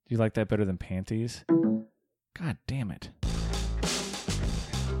you like that better than Panties? God damn it.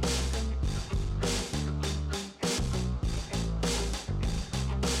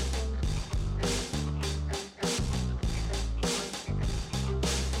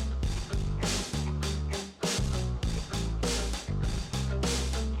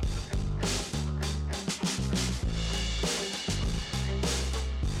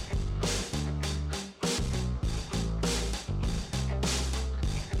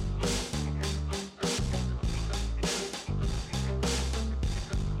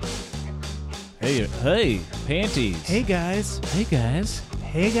 Hey, Panties. Hey guys. Hey, guys.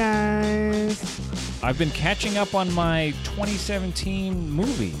 Hey guys. I've been catching up on my 2017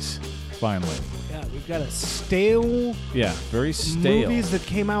 movies, finally. Yeah, we've got a stale Yeah, very stale. movies that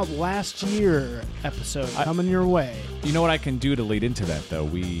came out last year episode coming your way. You know what I can do to lead into that, though?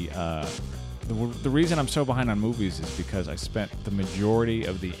 The reason I'm so behind on movies is because I spent the majority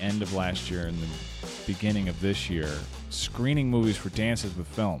of the end of last year and the beginning of this year screening movies for Dances with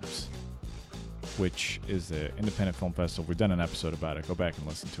Films, which is the independent film festival. We've done an episode about it. Go back and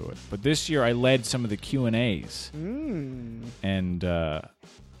listen to it. But this year I led some of the Q&As. And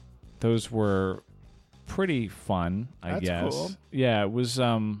those were pretty fun, I That's guess. cool. Yeah, it was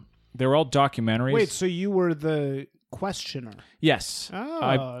they were all documentaries. Wait, so you were the questioner? Yes. Oh,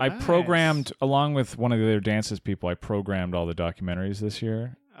 I nice. programmed, along with one of the other Dances people, I programmed all the documentaries this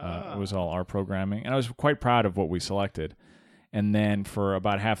year. It was all our programming. And I was quite proud of what we selected. And then for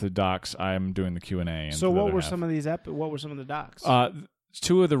about half the docs, I'm doing the Q&A. And So what were some of these? What were some of the docs?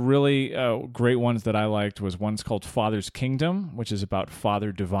 Two of the really great ones that I liked was one's called Father's Kingdom, which is about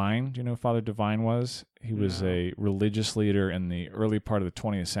Father Divine. Do you know who Father Divine was? He was a religious leader in the early part of the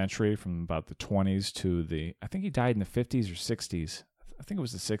 20th century, from about the 20s to I think he died in the 50s or 60s. I think it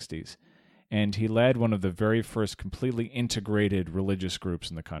was the 60s. And he led one of the very first completely integrated religious groups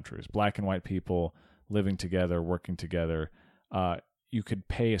in the country. It was black and white people living together, working together. You could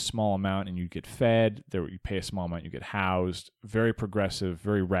pay a small amount and you'd get fed. You pay a small amount, you get housed. Very progressive,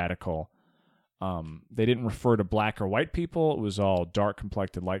 very radical. They didn't refer to black or white people. It was all dark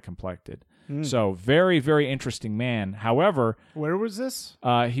complected, light complected. So very, very interesting man. However, where was this?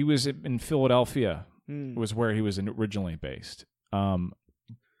 He was in Philadelphia. Was where he was originally based.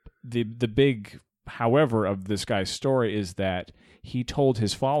 The big however of this guy's story is that he told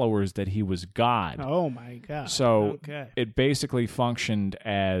his followers that he was God. Oh my God. So it basically functioned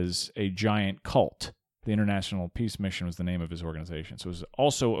as a giant cult. The International Peace Mission was the name of his organization. So it was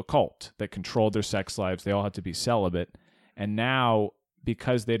also a cult that controlled their sex lives. They all had to be celibate. And now,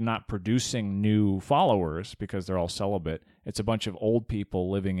 because they're not producing new followers, because they're all celibate, it's a bunch of old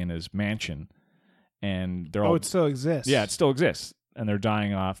people living in his mansion. And they're all... Oh, it still exists. Yeah, it still exists. And they're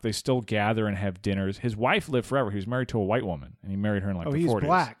dying off. They still gather and have dinners. His wife lived forever. He was married to a white woman, and he married her in the 40s. Oh, he's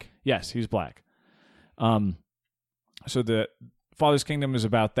black. Yes, he's black. So the Father's Kingdom is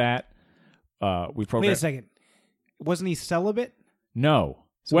about that. We programmed. Wait a second. Wasn't he celibate? No.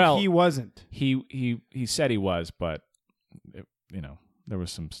 So well, he wasn't. He said he was, but there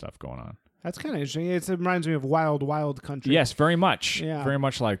was some stuff going on. That's kind of interesting. It reminds me of Wild Wild Country. Yes, very much. Yeah. Very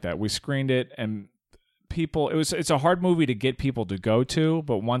much like that. We screened it, and it's a hard movie to get people to go to,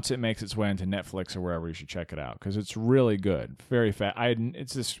 but once it makes its way into Netflix or wherever, you should check it out because it's really good. Very fast.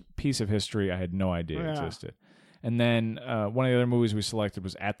 It's this piece of history I had no idea existed. And then one of the other movies we selected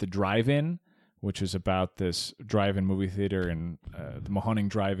was At the Drive-In, which is about this drive-in movie theater in the Mahoning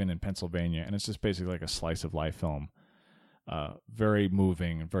Drive-In in Pennsylvania, and it's just basically like a slice of life film. Very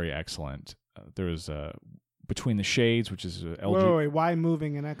moving, very excellent. There's Between the Shades, which is Wait, why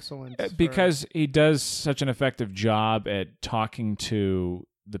moving and excellent? Because he does such an effective job at talking to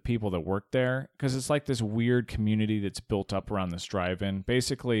the people that work there, because it's like this weird community that's built up around this drive-in.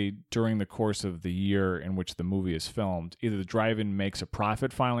 Basically, during the course of the year in which the movie is filmed, either the drive-in makes a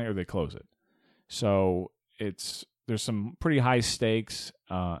profit finally or they close it. So there's some pretty high stakes,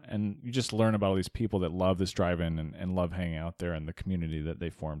 and you just learn about all these people that love this drive-in and love hanging out there and the community that they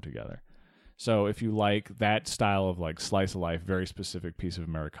form together. So if you like that style of like slice of life, very specific piece of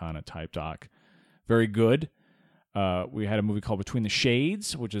Americana type doc, very good. We had a movie called Between the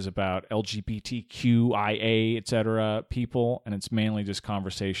Shades, which is about LGBTQIA, etc. people, and it's mainly just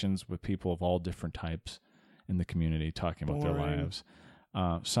conversations with people of all different types in the community talking about their lives.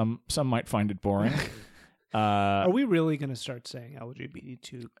 Some might find it boring. Are we really going to start saying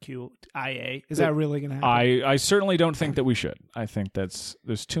LGBTQIA? Is that really going to happen? I certainly don't think that we should. I think there's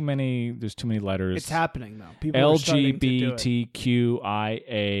too many letters. It's happening though. People are starting to do it.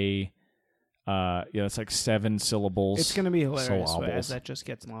 LGBTQIA It's like 7 syllables. It's going to be hilarious syllables. as that just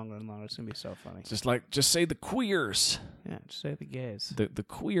gets longer and longer. It's going to be so funny. Just say the queers. Yeah, just say the gays. The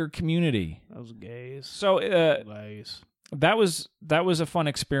queer community. Those gays. So Gays. that was a fun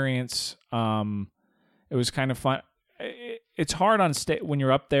experience. It was kind of fun. It's hard on stage when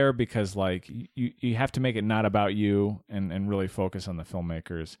you're up there because like you have to make it not about you and really focus on the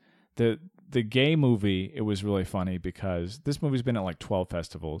filmmakers. The gay movie, it was really funny because this movie's been at like 12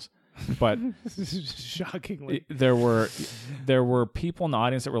 festivals, but shockingly there were people in the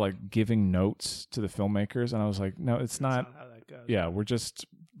audience that were like giving notes to the filmmakers, and I was like, no, it's not. That's not how that goes. Yeah,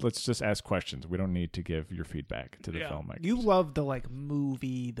 let's just ask questions. We don't need to give your feedback to the filmmakers. You love the like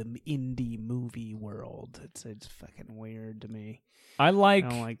movie, the indie movie world. It's fucking weird to me. I don't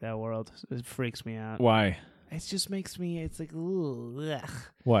like that world. It freaks me out. Why? It just makes me. It's like, ooh, ugh.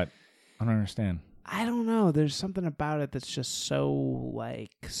 What? I don't understand. I don't know. There's something about it that's just so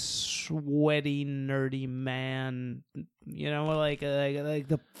like sweaty, nerdy man. You know, like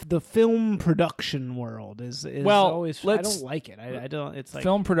the film production world is always. I don't like it. I don't. It's like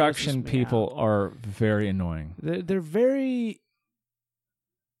film production people are very annoying. They're very.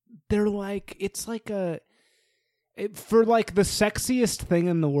 They're like it's like for like the sexiest thing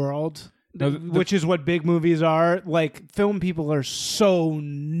in the world. Which is what big movies are. Like, film people are so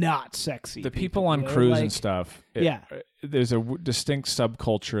not sexy. The people on crews and stuff. There's a distinct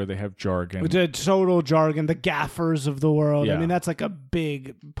subculture. They have jargon. The total jargon. The gaffers of the world. Yeah. I mean, that's like a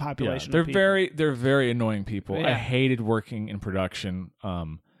big population. They're of people. They're very annoying people. Yeah. I hated working in production.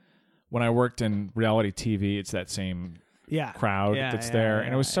 When I worked in reality TV, it's that same crowd that's there,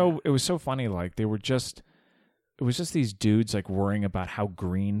 and it was so funny. Like they were just. It was just these dudes like worrying about how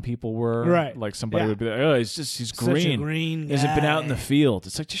green people were. Right. Like somebody would be like, oh, he's green. Such a green guy. He hasn't been out in the field.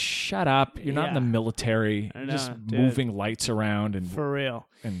 It's like, just shut up. You're not in the military. You're just moving lights around and for real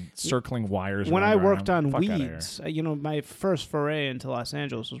and circling wires. When I worked on Weeds, my first foray into Los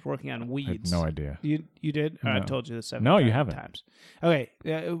Angeles was working on Weeds. I had no idea. You did? No. I told you this 7 No, you haven't. times. Okay.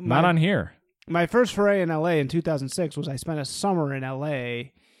 Not on here. My first foray in LA in 2006 was I spent a summer in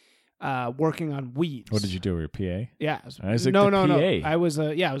LA working on Weeds. What did you do? Were you a PA? Yeah. No. I was a PA. I was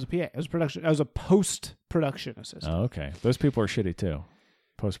production. I was a post-production assistant. Oh, okay. Those people are shitty too.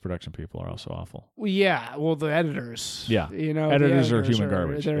 Post-production people are also awful. Well, yeah. Well, the editors. Yeah. Editors are human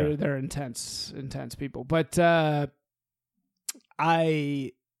garbage. They're intense people. But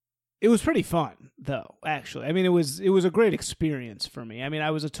it was pretty fun though, actually. I mean, it was a great experience for me. I mean,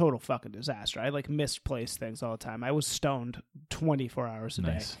 I was a total fucking disaster. I like misplaced things all the time. I was stoned 24 hours a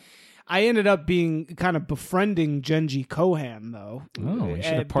day. I ended up being kind of befriending Genji Kohan, though. Oh, you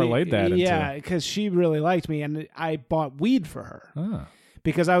should have parlayed that into... Yeah, because she really liked me, and I bought weed for her. Oh.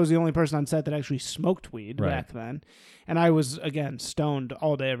 Because I was the only person on set that actually smoked weed back then. And I was, again, stoned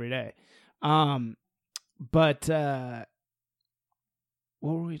all day, every day. But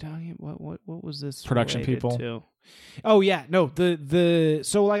what were we talking about? What was this production people to? Oh yeah, no,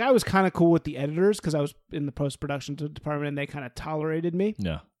 so like I was kind of cool with the editors because I was in the post-production department and they kind of tolerated me.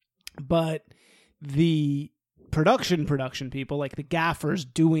 Yeah. But the production people, like the gaffers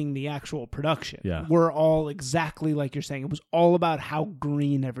doing the actual production, were all exactly like you're saying. It was all about how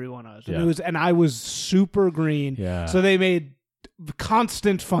green everyone was. Yeah. And I was super green. Yeah. So they made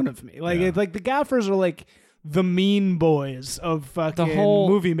constant fun of me. Like like the gaffers are like the mean boys of fucking the whole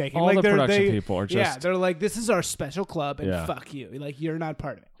movie making. All like the production people are just they're like, this is our special club and fuck you. Like you're not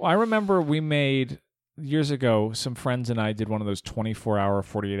part of it. Well, I remember we made years ago, some friends and I did one of those 24-hour,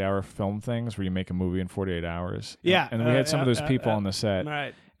 48-hour film things where you make a movie in 48 hours. Yeah. And we had some of those people on the set.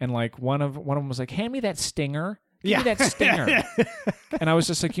 Right. And like one of them was like, hand me that stinger. Give me that stinger. And I was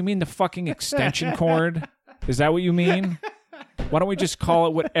just like, you mean the fucking extension cord? Is that what you mean? Why don't we just call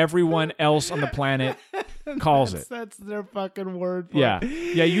it what everyone else on the planet calls it? That's their fucking word for it.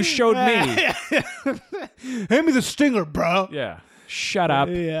 Yeah, you showed me. Hand me the stinger, bro. Yeah. Shut up.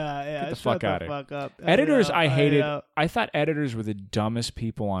 Yeah. Get the fuck out of here. Fuck up. Editors, I hated. I thought editors were the dumbest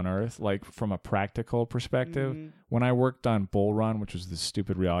people on earth, like from a practical perspective. Mm-hmm. When I worked on Bull Run, which was this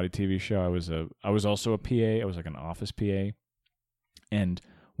stupid reality TV show, I was also a PA. I was like an office PA. And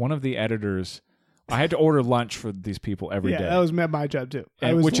one of the editors, I had to order lunch for these people every day. Yeah, that was my job too.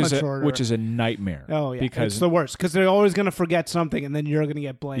 Which is a nightmare. Oh yeah, because it's the worst because they're always going to forget something, and then you're going to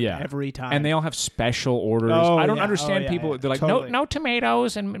get blamed every time. And they all have special orders. I don't understand people. They're like, totally. no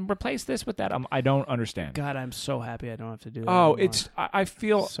tomatoes, and replace this with that. I don't understand. God, I'm so happy I don't have to do that. Oh, anymore. I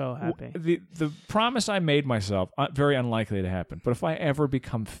feel so happy. The promise I made myself, very unlikely to happen. But if I ever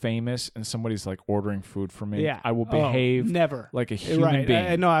become famous and somebody's like ordering food for me, I will behave never like a human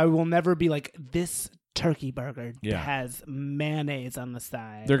being. No, I will never be like this turkey burger Yeah. has mayonnaise on the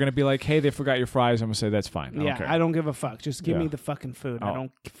side. They're gonna be like, "Hey, they forgot your fries." I'm gonna say that's fine. I yeah, don't care. I don't give a fuck. Just give Yeah. me the fucking food. I Oh,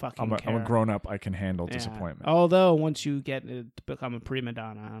 don't fucking I'm care. a grown up. I can handle Yeah. disappointment. Although once you get to become a prima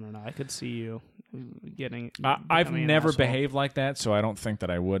donna, I don't know. I could see you getting. I've becoming an never asshole. behaved like that, so I don't think that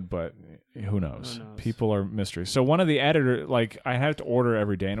I would, but who knows? Who knows? People are mysteries. So one of the editor, like, I had to order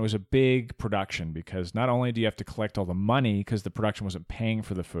every day, and it was a big production because not only do you have to collect all the money because the production wasn't paying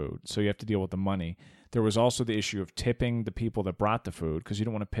for the food, so you have to deal with the money. There was also the issue of tipping the people that brought the food because you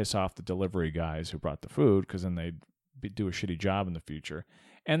don't want to piss off the delivery guys who brought the food because then they'd do a shitty job in the future.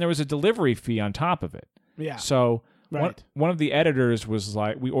 And there was a delivery fee on top of it. Yeah. So Right. one of the editors was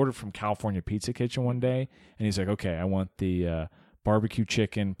like, we ordered from California Pizza Kitchen one day, and he's like, okay, I want the barbecue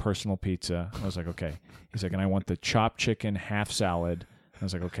chicken personal pizza. I was like, okay. He's like, and I want the chopped chicken half salad. I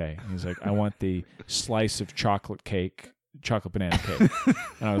was like, okay. He's like, I want the slice of chocolate banana cake.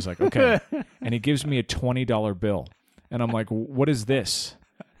 And I was like, okay. And he gives me a $20 bill, and I'm like, what is this?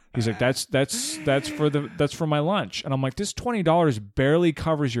 He's like, that's for my lunch. And I'm like, this $20 barely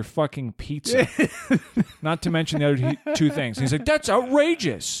covers your fucking pizza. Not to mention the other two things. And he's like, that's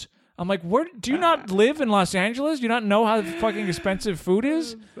outrageous. I'm like, where do you not live in Los Angeles? Do you not know how fucking expensive food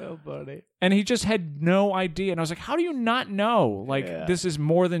is? So funny. And he just had no idea. And I was like, how do you not know? Like, this is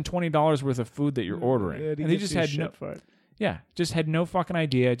more than $20 worth of food that you're ordering. Yeah, and he just had shit for it. Yeah, just had no fucking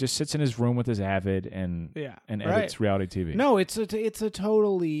idea. Just sits in his room with his Avid and edits reality TV. No, it's a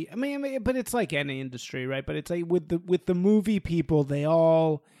totally. I mean, but it's like any industry, right? But it's like with the movie people, they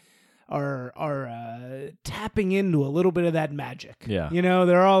all are tapping into a little bit of that magic. Yeah, you know,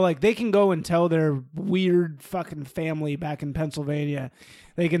 they're all like, they can go and tell their weird fucking family back in Pennsylvania.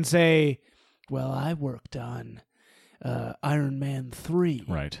 They can say, "Well, I worked on Iron Man 3.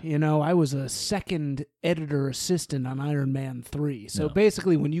 Right. You know, I was a second editor assistant on Iron Man 3. So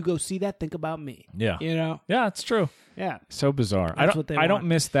basically, when you go see that, think about me. Yeah. You know? Yeah, it's true. Yeah. So bizarre. That's what they I don't want.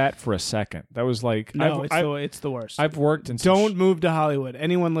 miss that for a second. That was like, No, it's the worst. I've worked in Don't move to Hollywood.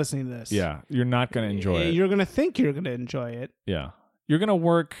 Anyone listening to this. Yeah, you're not going to enjoy it. You're going to think you're going to enjoy it. Yeah. You're going to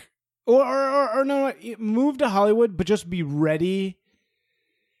work. Or no, move to Hollywood, but just be ready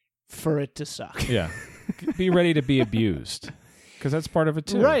for it to suck. Yeah. Be ready to be abused. Because that's part of it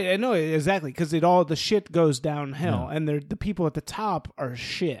too. Right, I know, exactly. Because the shit goes downhill, and the people at the top are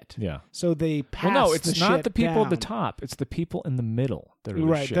shit. Yeah. So they pass. Well, no, it's not shit the people at the down. top. It's the people in the middle that are the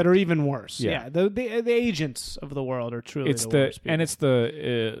right shit. that are even worse. Yeah. The agents of the world are truly it's the worst people. and it's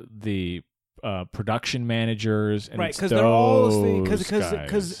the production managers and right, it's because they're all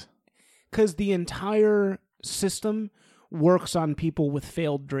guys. because the entire system works on people with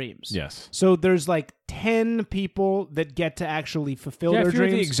failed dreams. Yes. So there's like 10 people that get to actually fulfill their if you're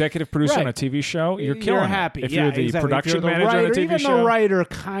dreams. the executive producer on a TV show, you're killing happy. it. If you're the exactly. production if you're the manager writer, on a TV even show, the writer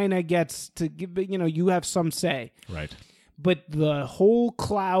kind of gets to give, you have some say. right. But the whole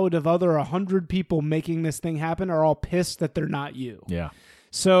cloud of other 100 people making this thing happen are all pissed that they're not you. Yeah.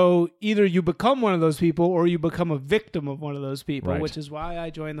 So either you become one of those people or you become a victim of one of those people, Right. which is why I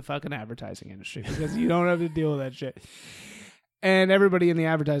joined the fucking advertising industry, because you don't have to deal with that shit. And everybody in the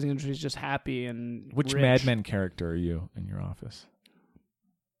advertising industry is just happy and Which rich. Mad Men character are you in your office?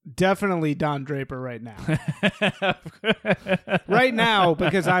 Definitely Don Draper right now. Right now,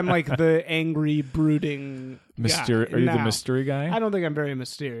 because I'm like the angry, brooding guy. Are you the now. mystery guy? I don't think I'm very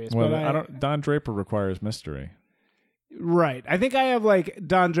mysterious. Well, but I don't. Don Draper requires mystery. Right. I think I have like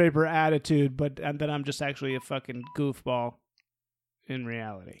Don Draper attitude, but that I'm just actually a fucking goofball in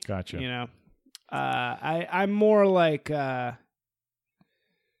reality. Gotcha. You know, I'm more like, I'm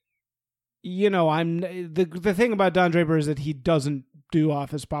the thing about Don Draper is that he doesn't do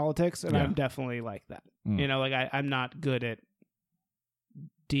office politics, and Yeah. I'm definitely like that. Mm. You know, like I'm not good at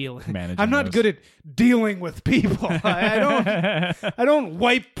dealing. Managing I'm not those. good at dealing with people. I don't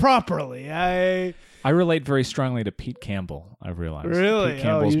wipe properly. I relate very strongly to Pete Campbell. I've realized. Really? Pete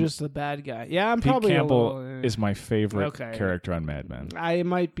You're just the bad guy. Yeah, I'm Pete probably Campbell a little, is my favorite Okay. character on Mad Men. I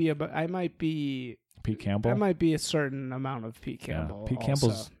might be Pete Campbell. I might be a certain amount of Pete Campbell. Yeah.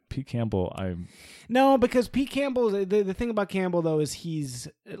 Pete Campbell. No, because Pete Campbell. The thing about Campbell though is he's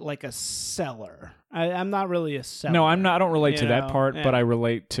like a seller. I'm not really a seller. No, I'm not. I don't relate to that know? part, Yeah. but I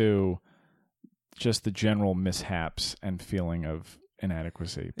relate to just the general mishaps and feeling of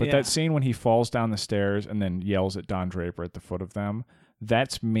inadequacy. But Yeah. that scene when he falls down the stairs and then yells at Don Draper at the foot of them,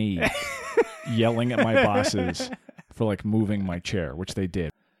 that's me yelling at my bosses for like moving my chair, which they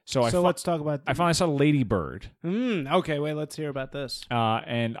did. So let's talk about. I finally saw Lady Bird. Okay, wait. Let's hear about this.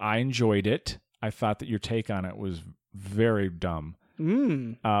 And I enjoyed it. I thought that your take on it was very dumb.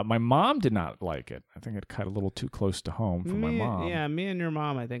 My mom did not like it. I think it cut a little too close to home for my mom. Yeah, me and your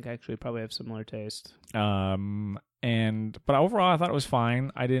mom, I think, actually probably have similar taste. But overall, I thought it was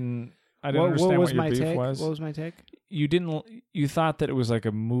fine. I didn't understand what your beef was. What was my take? You thought that it was like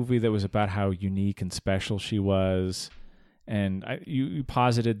a movie that was about how unique and special she was, and you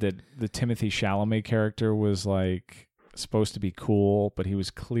posited that the Timothée Chalamet character was like supposed to be cool, but he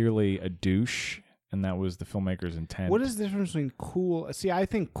was clearly a douche, and that was the filmmaker's intent. What is the difference between cool? See, I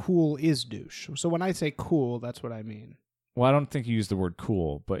think cool is douche. So when I say cool, that's what I mean. Well, I don't think you used the word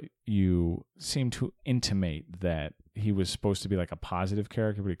cool, but you seem to intimate that he was supposed to be like a positive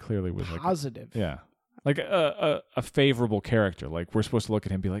character, but he clearly was positive. Like a favorable character. Like we're supposed to look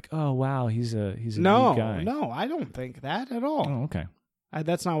at him and be like, oh wow, he's a neat guy. No, I don't think that at all. Oh, okay.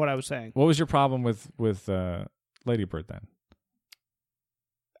 That's not what I was saying. What was your problem with Lady Bird then?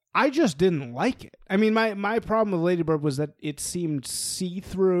 I just didn't like it. I mean, my problem with Lady Bird was that it seemed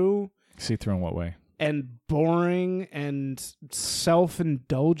see-through. See-through in what way? And boring and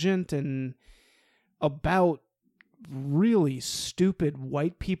self-indulgent and about really stupid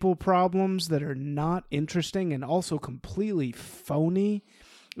white people problems that are not interesting and also completely phony.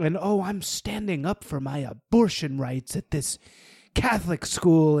 And, I'm standing up for my abortion rights at this Catholic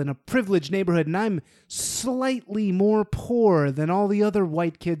school in a privileged neighborhood, and I'm slightly more poor than all the other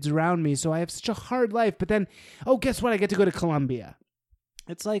white kids around me, so I have such a hard life. But then, guess what? I get to go to Columbia.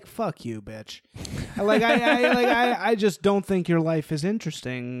 It's like, fuck you, bitch. I just don't think your life is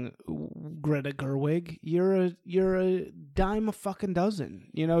interesting, Greta Gerwig. You're a dime a fucking dozen.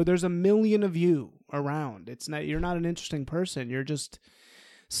 You know, there's a million of you around. You're not an interesting person. You're just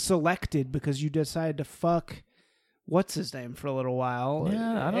selected because you decided to fuck what's his name for a little while.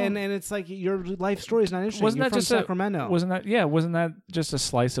 Yeah, and it's like your life story is not interesting. Wasn't You're that from just Sacramento? Wasn't that just a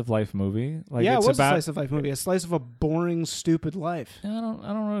slice of life movie? Like yeah, it's it was about, a slice of life movie, a slice of a boring, stupid life. I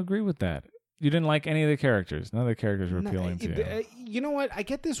don't agree with that. You didn't like any of the characters. None of the characters were appealing to you. You know what? I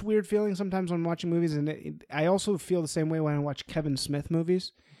get this weird feeling sometimes when watching movies, and I also feel the same way when I watch Kevin Smith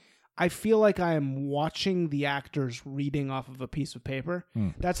movies. I feel like I am watching the actors reading off of a piece of paper.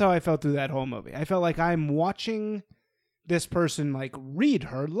 That's how I felt through that whole movie. I felt like I'm watching this person like read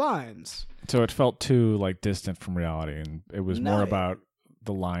her lines. So it felt too like distant from reality, and it was more about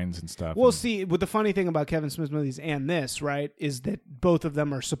the lines and stuff. Well, see, what the funny thing about Kevin Smith movies and this, right, is that both of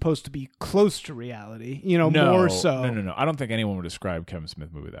them are supposed to be close to reality. You know, more so. No. I don't think anyone would describe Kevin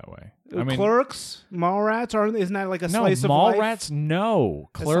Smith movie that way. I mean, Clerks, Mallrats, isn't that like a slice of Mallrats, life? Mallrats, no.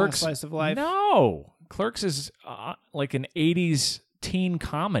 Clerks, not a slice of life. No. Clerks is like an 80s teen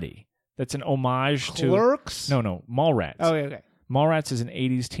comedy. That's an homage to Clerks? No, Mallrats. Oh, okay. Mallrats is an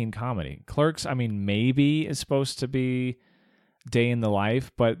 80s teen comedy. Clerks, I mean, maybe is supposed to be day in the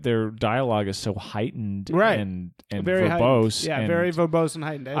life, but their dialogue is so heightened and very verbose. Heightened. Yeah, and very verbose and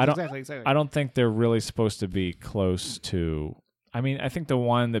heightened. Exactly. I don't think they're really supposed to be close to... I mean, I think the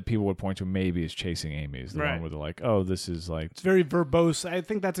one that people would point to maybe is Chasing Amy, is the one where they're like, oh, this is like... It's very verbose. I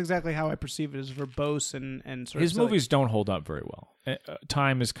think that's exactly how I perceive it, as verbose and sort of... His movies don't hold up very well.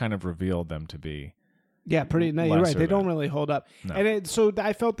 Time has kind of revealed them to be... Yeah, pretty... No, you're right. They don't really hold up. No. And so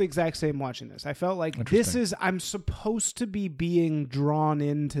I felt the exact same watching this. I felt like this is... I'm supposed to be being drawn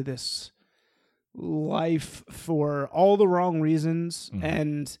into this life for all the wrong reasons,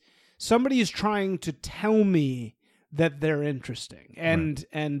 and somebody is trying to tell me that they're interesting and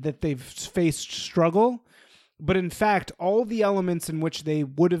that they've faced struggle, but in fact all the elements in which they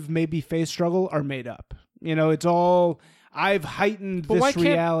would have maybe faced struggle are made up. You know, it's all... I've heightened this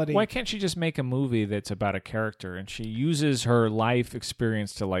reality. Why can't she just make a movie that's about a character and she uses her life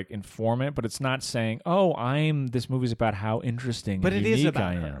experience to like inform it, but it's not saying, this movie's about how interesting and unique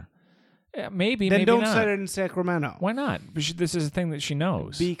I am. Her. Yeah, maybe then maybe don't not. set it in Sacramento. Why not? This is a thing that she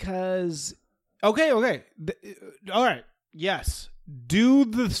knows. Because okay. All right. Yes. Do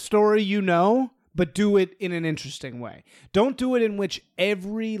the story you know, but do it in an interesting way. Don't do it in which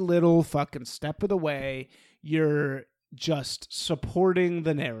every little fucking step of the way you're just supporting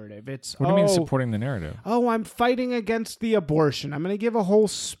the narrative. It's what do you mean supporting the narrative? I'm fighting against the abortion. I'm going to give a whole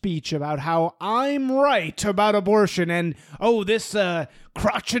speech about how I'm right about abortion, and this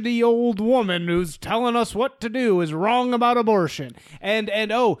crotchety old woman who's telling us what to do is wrong about abortion, and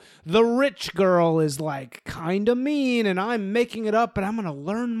the rich girl is like kind of mean, and I'm making it up, but I'm going to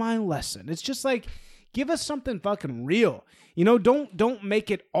learn my lesson. It's just like, give us something fucking real. You know, don't make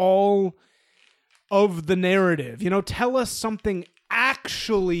it all of the narrative. You know, tell us something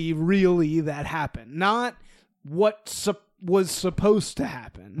actually really that happened, not what was supposed to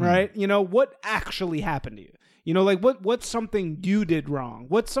happen, right? You know, what actually happened to you. You know, like what's something you did wrong?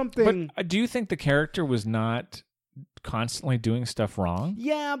 What's something... But do you think the character was not constantly doing stuff wrong.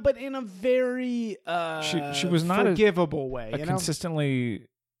 Yeah, but in a very she was not forgivable way. A consistently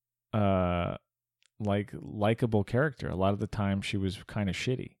likable character. A lot of the time, she was kind of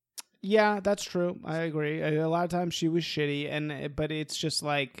shitty. Yeah, that's true. I agree. A lot of times she was shitty, but it's just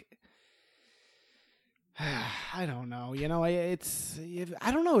like. I don't know. I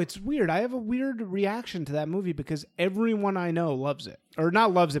don't know. It's weird. I have a weird reaction to that movie because everyone I know loves it, or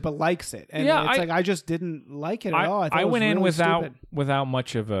not loves it, but likes it. And it's like I just didn't like it at all. I went in really without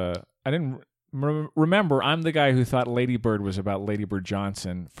much of a. I didn't remember. I'm the guy who thought Lady Bird was about Lady Bird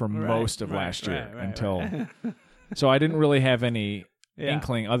Johnson for most of last year until. So I didn't really have any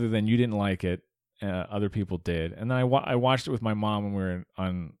inkling other than you didn't like it. Other people did, and then I watched it with my mom when we were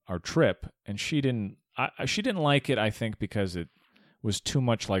on our trip, and she didn't. She didn't like it, I think, because it was too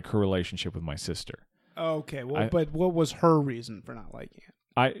much like her relationship with my sister. Okay, well, but what was her reason for not liking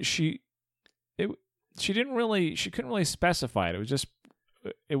it? She couldn't really specify it.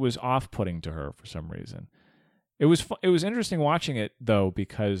 It was off-putting to her for some reason. It was interesting watching it though,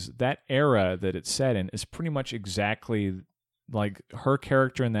 because that era that it's set in is pretty much exactly like her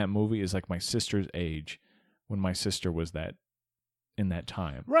character in that movie is like my sister's age when my sister was in that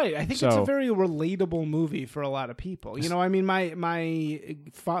time. Right. I think it's a very relatable movie for a lot of people. I mean, my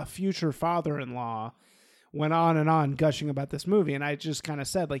future father-in-law went on gushing about this movie, and I just kind of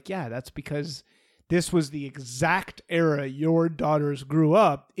said, like, yeah, that's because this was the exact era your daughters grew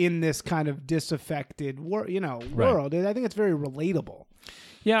up in this kind of disaffected world. And I think it's very relatable.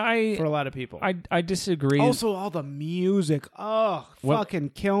 Yeah, for a lot of people. I disagree. Also, all the music. Oh, fucking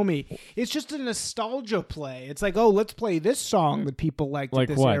kill me. It's just a nostalgia play. It's like, oh, let's play this song that people liked at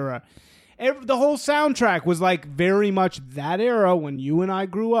this era. The whole soundtrack was like very much that era when you and I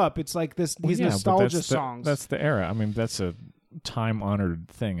grew up. It's like these nostalgia songs. That's the era. I mean, that's a time-honored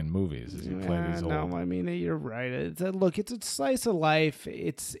thing in movies as you play these old. No, I mean, you're right. It's a slice of life.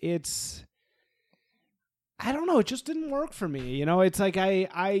 It's I don't know. It just didn't work for me. It's like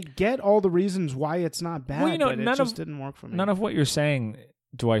I get all the reasons why it's not bad, but it just didn't work for me. None of what you're saying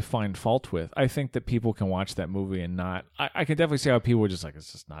do I find fault with. I think that people can watch that movie and not... I can definitely see how people are just like,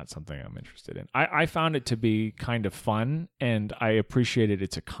 it's just not something I'm interested in. I found it to be kind of fun, and I appreciated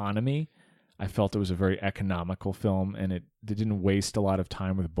its economy. I felt it was a very economical film, and it didn't waste a lot of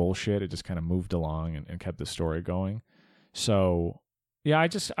time with bullshit. It just kind of moved along and kept the story going. So... yeah,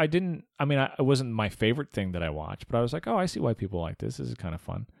 it wasn't my favorite thing that I watched, but I was like, oh, I see why people like this. This is kind of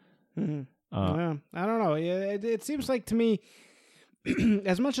fun. Mm-hmm. Yeah, I don't know. It seems like to me,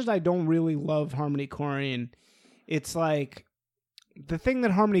 as much as I don't really love Harmony Korine, it's like the thing that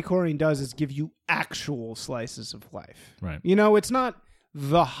Harmony Korine does is give you actual slices of life. Right. It's not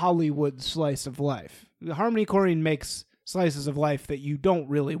the Hollywood slice of life. Harmony Korine makes slices of life that you don't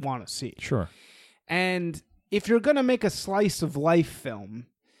really want to see. Sure. And if you're going to make a slice of life film,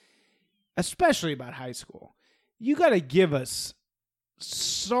 especially about high school, you got to give us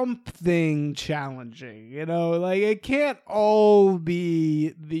something challenging, like it can't all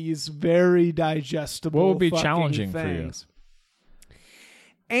be these very digestible What would be challenging things. For you?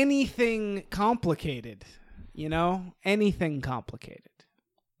 Anything complicated, anything complicated.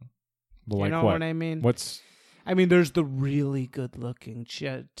 Well, you know what I mean? There's the really good-looking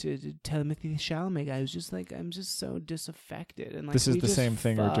Timothée Chalamet guy who's just like, I'm just so disaffected. And like, this is the same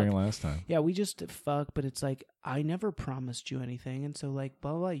thing we were doing last time. Yeah, we just fuck, but it's like, I never promised you anything, and so like,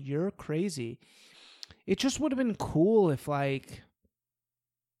 blah, blah, you're crazy. It just would have been cool if like,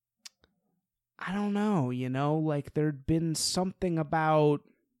 I don't know, like there'd been something about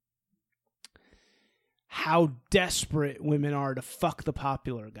how desperate women are to fuck the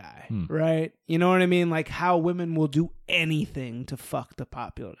popular guy, right? You know what I mean? Like how women will do anything to fuck the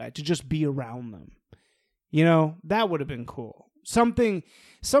popular guy, to just be around them. That would have been cool. Something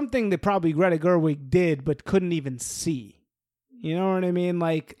that probably Greta Gerwig did but couldn't even see. You know what I mean?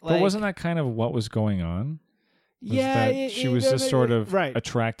 But wasn't that kind of what was going on? She was just sort of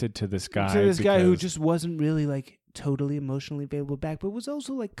attracted to this guy. To this guy who just wasn't really like totally emotionally available back, but was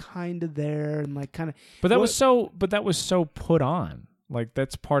also like kind of there and like kind of. But that was so put on. Like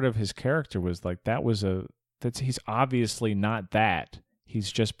that's part of his character was like he's obviously not that.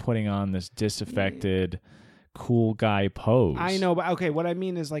 He's just putting on this disaffected, cool guy pose. I know, but okay. What I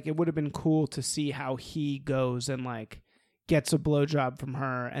mean is like it would have been cool to see how he goes and like gets a blowjob from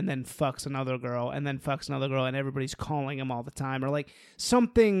her and then fucks another girl and then fucks another girl and everybody's calling him all the time, or like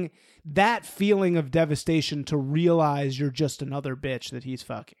something, that feeling of devastation to realize you're just another bitch that he's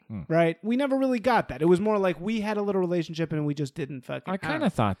fucking, right? We never really got that. It was more like we had a little relationship and we just didn't fucking. I kind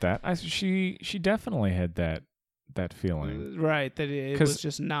of thought that. She definitely had that feeling. Right, that it was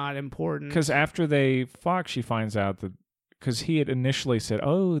just not important. Because after they fuck, she finds out that, because he had initially said,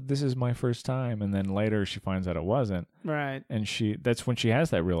 "Oh, this is my first time," and then later she finds out it wasn't. Right. And that's when she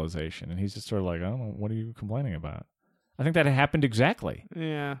has that realization, and he's just sort of like, "Oh, what are you complaining about?" I think that happened exactly.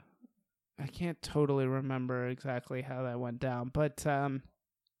 Yeah. I can't totally remember exactly how that went down, but I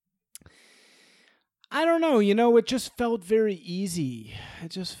don't know. It just felt very easy. It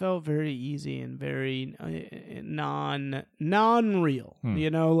just felt very easy and very non-real.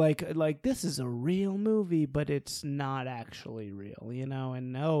 Like this is a real movie, but it's not actually real.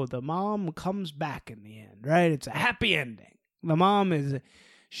 And no, the mom comes back in the end, right? It's a happy ending. The mom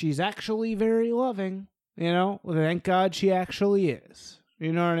she's actually very loving. Thank God she actually is.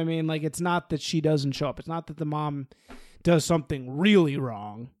 You know what I mean? Like, it's not that she doesn't show up. It's not that the mom does something really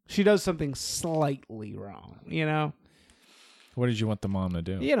wrong. She does something slightly wrong, What did you want the mom to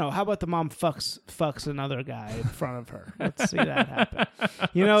do? How about the mom fucks another guy in front of her? Let's see that happen.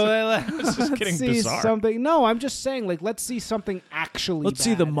 Let's just getting see bizarre. Something. No, I'm just saying, like, let's see something actually Let's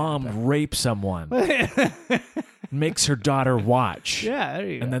see the mom happen. rape someone. Makes her daughter watch. Yeah, there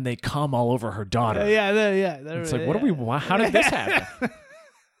you go. And then they come all over her daughter. Yeah. It's like, how did this happen?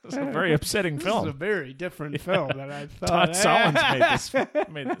 It's a very upsetting This film. is a very different film than I thought. Todd Solondz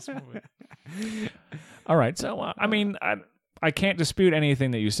made this movie. All right, so I can't dispute anything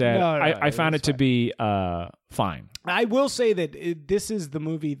that you said. No, I found it to fine. be fine. I will say that this is the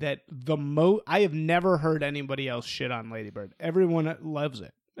movie that I have never heard anybody else shit on Lady Bird. Everyone loves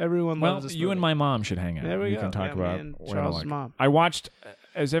it. Everyone loves this you movie. and my mom should hang out. There we you go. can talk Yeah, about me and what Charles' I like. mom. I watched,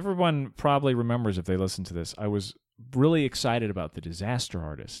 as everyone probably remembers if they listen to this, I was really excited about The Disaster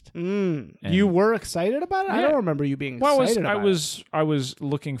Artist. You were excited about it? Yeah. I don't remember you being excited about it. I was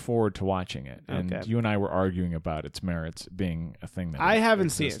looking forward to watching it, and Okay. you and I were arguing about its merits being a thing that I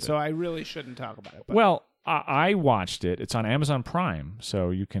haven't seen it, existed. so I really shouldn't talk about it. But. Well, I watched it. It's on Amazon Prime,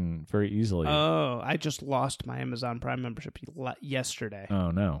 so you can very easily. Oh, I just lost my Amazon Prime membership yesterday. Oh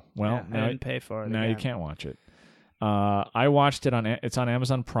no! Well, I didn't pay for it. Now you again. can't watch it. I watched it it's on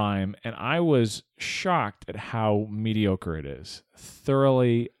Amazon Prime, and I was shocked at how mediocre it is.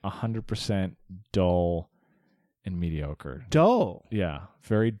 Thoroughly 100% dull and mediocre. Dull. Yeah,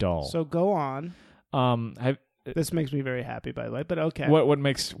 very dull. So go on. This makes me very happy, by the way. But okay. Why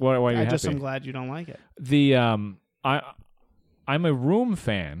are you happy? I'm glad you don't like it. I'm a Room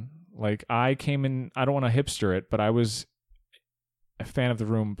fan. Like, I came in, I don't want to hipster it, but I was a fan of The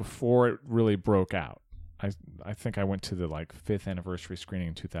Room before it really broke out. I think I went to the 5th anniversary screening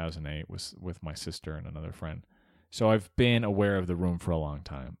in 2008 with my sister and another friend. So I've been aware of The Room for a long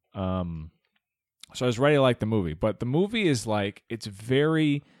time. So I was ready to like the movie, but the movie is it's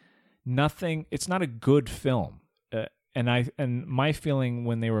very nothing. It's not a good film. And my feeling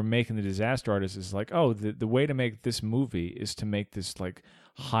when they were making The Disaster Artist is the way to make this movie is to make this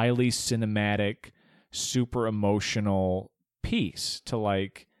highly cinematic, super emotional piece to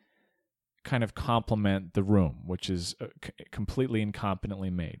kind of complement The Room, which is completely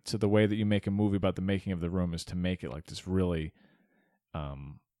incompetently made. So the way that you make a movie about the making of The Room is to make it this really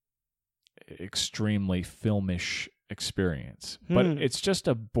extremely filmish experience. But it's just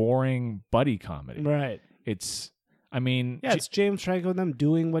a boring buddy comedy. Right. It's James Franco and them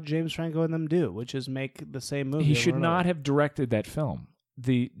doing what James Franco and them do, which is make the same movie. He should not have directed that film.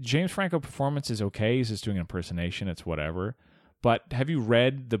 The James Franco performance is okay. He's just doing an impersonation. It's whatever. But have you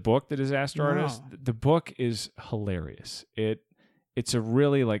read the book, The Disaster Artist? The book is hilarious. It's a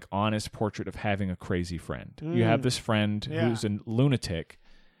really honest portrait of having a crazy friend. You have this friend who's a lunatic.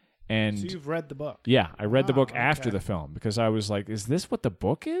 And so you've read the book? Yeah, I read the book after the film because I was like, is this what the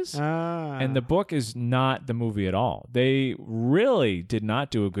book is? And the book is not the movie at all. They really did not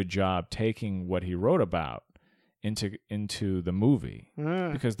do a good job taking what he wrote about into the movie.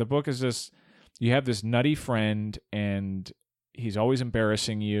 Because the book is just, you have this nutty friend and he's always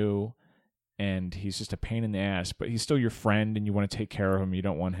embarrassing you and he's just a pain in the ass, but he's still your friend and you want to take care of him. You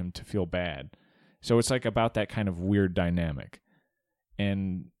don't want him to feel bad. So it's about that kind of weird dynamic.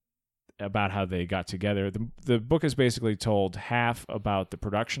 And about how they got together. The book is basically told half about the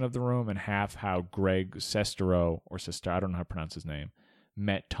production of The Room and half how Greg Sestero, I don't know how to pronounce his name,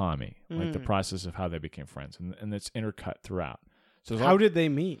 met Tommy, the process of how they became friends. And it's intercut throughout. So how did they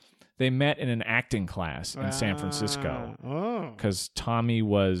meet? They met in an acting class in San Francisco because Tommy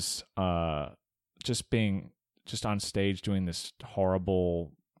was just on stage doing this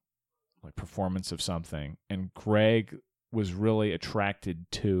horrible performance of something, and Greg was really attracted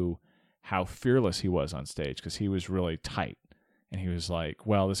to how fearless he was on stage because he was really tight, and he was like,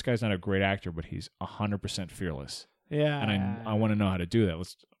 well, this guy's not a great actor, but he's 100% fearless. Yeah. And I want to know how to do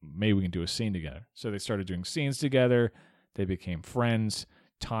that. Maybe we can do a scene together. So they started doing scenes together. They became friends.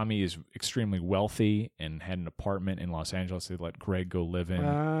 Tommy is extremely wealthy and had an apartment in Los Angeles they let Greg go live in.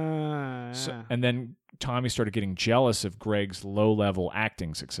 And then Tommy started getting jealous of Greg's low-level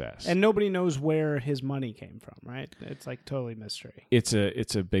acting success. And nobody knows where his money came from, right? It's like totally mystery. It's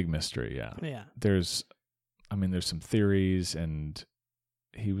a big mystery, yeah. Yeah. There's some theories, and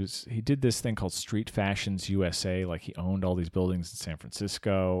he did this thing called Street Fashions USA, like he owned all these buildings in San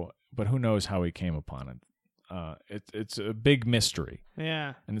Francisco, but who knows how he came upon it. It's a big mystery.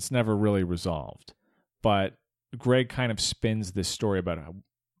 Yeah. And it's never really resolved. But Greg kind of spins this story about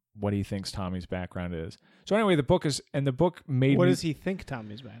what he thinks Tommy's background is. So anyway, the book made What does he think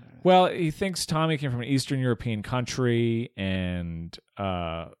Tommy's background is? Well, he thinks Tommy came from an Eastern European country and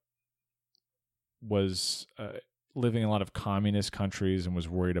was living in a lot of communist countries and was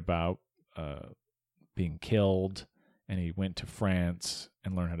worried about being killed. And he went to France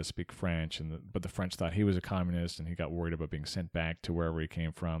and learned how to speak French. But the French thought he was a communist, and he got worried about being sent back to wherever he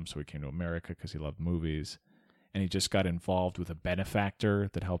came from. So he came to America because he loved movies. And he just got involved with a benefactor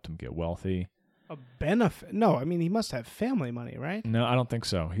that helped him get wealthy. A benefit? No, I mean, he must have family money, right? No, I don't think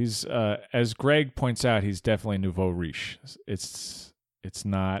so. He's, as Greg points out, he's definitely nouveau riche. It's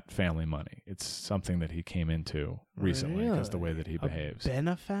not family money. It's something that he came into recently because the way that he behaves.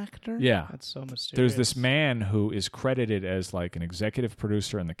 Benefactor? Yeah. That's so mysterious. There's this man who is credited as like an executive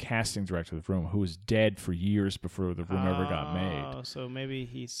producer and the casting director of The Room who was dead for years before The Room ever got made. Oh, so maybe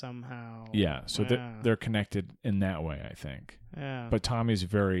he somehow... Yeah, so they're connected in that way, I think. Yeah. But Tommy's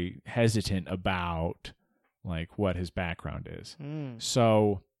very hesitant about like what his background is.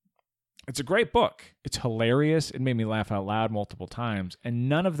 So... It's a great book. It's hilarious. It made me laugh out loud multiple times. And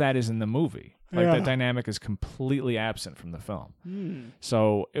none of that is in the movie. Like, that dynamic is completely absent from the film.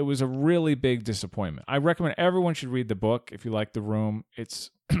 So it was a really big disappointment. I recommend everyone should read the book if you like The Room. It's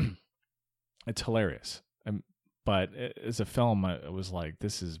it's hilarious. But as a film, I was like,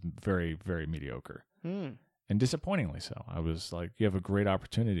 this is very, very mediocre. And disappointingly so. I was like, you have a great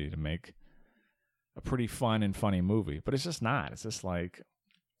opportunity to make a pretty fun and funny movie. But it's just not. It's just like...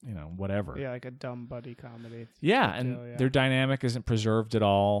 whatever. Yeah, like a dumb buddy comedy. Yeah, and their dynamic isn't preserved at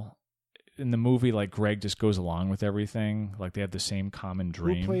all. In the movie, like, Greg just goes along with everything. Like, they have the same common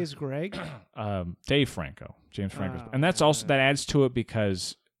dream. Who plays Greg? Dave Franco. James Franco. And that's also, that adds to it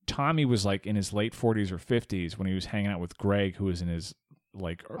because Tommy was, like, in his late 40s or 50s when he was hanging out with Greg, who was in his,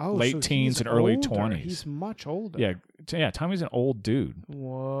 like, late teens and early 20s. He's much older. Yeah, Tommy's an old dude.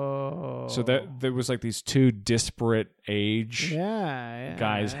 Whoa. So there was like these two disparate age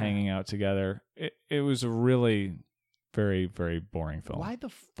guys hanging out together. It was a really very, very boring film. Why the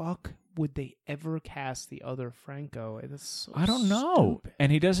fuck would they ever cast the other Franco? That's so I don't know. stupid.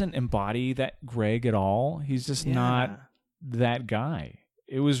 And he doesn't embody that Greg at all. He's just not that guy.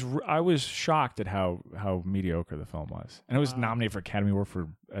 I was shocked at how mediocre the film was. And it was nominated for Academy Award for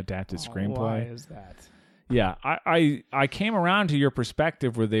Adapted Screenplay. Why is that? Yeah, I came around to your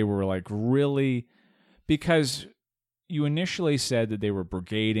perspective where they were like really, because you initially said that they were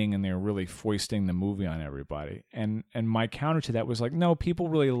brigading and they were really foisting the movie on everybody. And my counter to that was like, no, people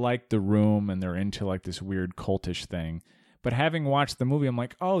really like The Room and they're into like this weird cultish thing. But having watched the movie, I'm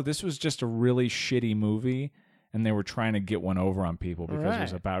like, oh, this was just a really shitty movie. And they were trying to get one over on people because it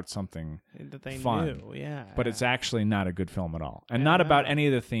was about something that they fun. knew. Yeah. But it's actually not a good film at all. And not about any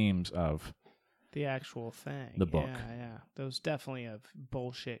of the themes of the actual thing. The book. Yeah. Those definitely a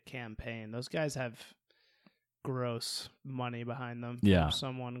bullshit campaign. Those guys have gross money behind them. Yeah. From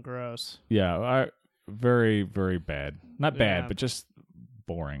someone gross. Yeah. Very, very bad. Not bad, but just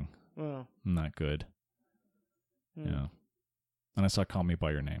boring. Well. Not good. Yeah. And I saw Call Me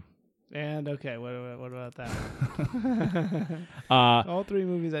By Your Name. And okay, what about that one? All three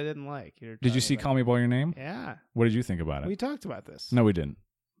movies I didn't like. Did you see Call Me By Your Name? Yeah. What did you think about it? We talked about this. No, we didn't.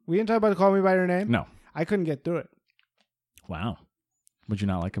 We didn't talk about Call Me By Your Name? No. I couldn't get through it. Wow. What'd you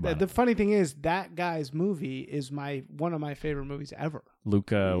not like about it? The funny thing is, that guy's movie is one of my favorite movies ever.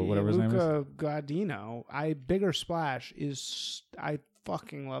 Luca, whatever his name is? Luca Guadagnino. Bigger Splash I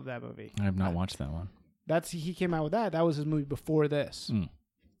fucking love that movie. I have not watched that one. He came out with that. That was his movie before this.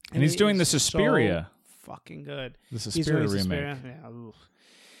 And he's doing the Suspiria. So fucking good. The Suspiria remake. Suspiria. Yeah.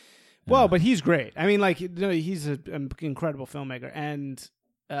 Well, but he's great. I mean, like, he's an incredible filmmaker, and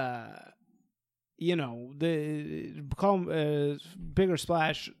the Bigger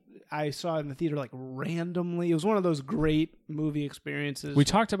Splash, I saw in the theater like randomly. It was one of those great movie experiences. We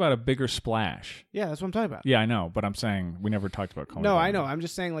talked about A Bigger Splash. Yeah, that's what I'm talking about. Yeah, I know, but I'm saying we never talked about Call Me By No, Your I know. Name. I'm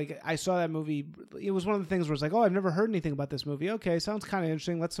just saying, like, I saw that movie. It was one of the things where it's like, oh, I've never heard anything about this movie. Okay, sounds kind of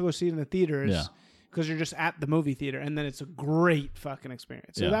interesting. Let's go see it in the theaters. Yeah. because you're just at the movie theater, and then it's a great fucking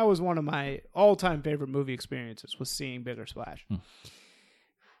experience. So Yeah. that was one of my all-time favorite movie experiences, was seeing Bigger Splash.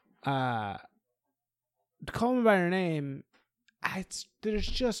 Call Me by Your Name, there's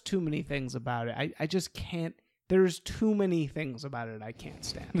just too many things about it. I just can't. There's too many things about it I can't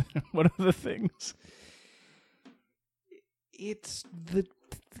stand. What are the things? It's the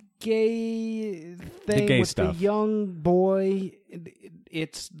gay thing gay with stuff. the young boy.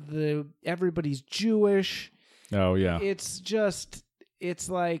 It's the everybody's Jewish. Oh yeah. It's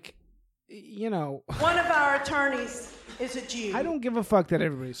like, you know. One of our attorneys is a Jew. I don't give a fuck that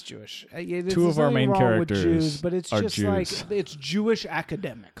everybody's Jewish. Two of our main characters Jews, but it's are just Jews. like it's Jewish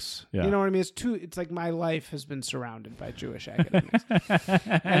academics. Yeah. You know what I mean? It's like my life has been surrounded by Jewish academics,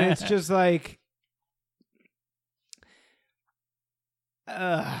 and it's just like,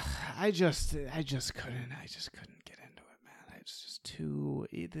 I just couldn't get into it, man. It's just too.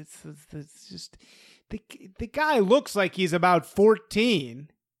 It's just the guy looks like he's about 14.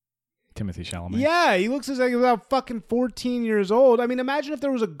 Timothy Chalamet. Yeah, he looks like he's about fucking 14 years old. I mean, imagine if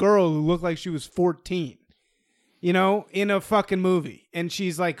there was a girl who looked like she was 14, you know, in a fucking movie, and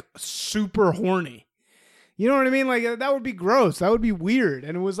she's like super horny. You know what I mean? Like, that would be gross. That would be weird.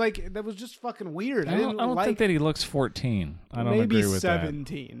 And it was like, that was just fucking weird. I don't think that he looks 14. I don't maybe agree with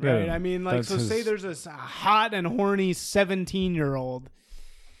 17, that. right? Yeah, I mean, like, so say there's this hot and horny 17-year-old.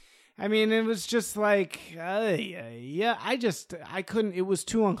 I mean, it was just like, yeah, I couldn't, it was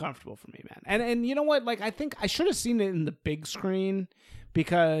too uncomfortable for me, man. And you know what? Like, I think I should have seen it in the big screen,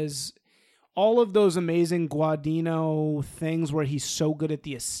 because all of those amazing Guadagnino things where he's so good at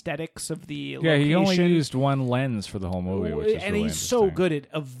the aesthetics of the location. He only used one lens for the whole movie, which is and really he's so good at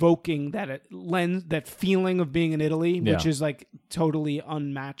evoking that lens, that feeling of being in Italy, which is like totally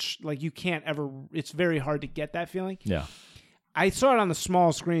unmatched. Like, you can't ever, it's very hard to get that feeling. Yeah. I saw it on the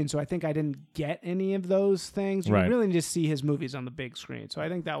small screen, so I think I didn't get any of those things. You Right. really need to see his movies on the big screen. So I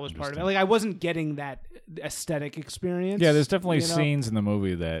think that was part of it. Like, I wasn't getting that aesthetic experience. Yeah, there's definitely you know? scenes in the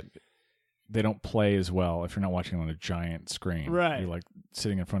movie that they don't play as well if you're not watching on a giant screen. Right. You're like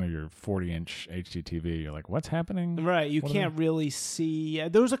sitting in front of your 40-inch HD TV. You're like, what's happening? Right, you can't really see.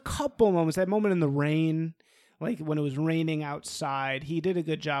 There was a couple moments. That moment in the rain, like when it was raining outside, he did a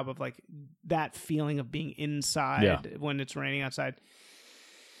good job of like that feeling of being inside when it's raining outside.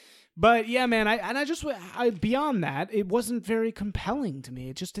 But yeah, man, I beyond that, it wasn't very compelling to me.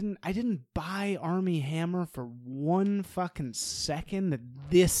 It just didn't. I didn't buy Armie Hammer for one fucking second. That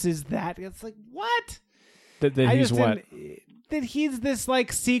this is that. It's like, what? That he's what? That he's this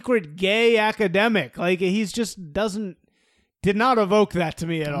like secret gay academic. Like, he's just did not evoke that to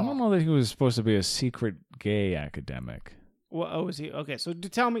me at all. I don't know that he was supposed to be a secret gay academic. Well, is he? Okay, so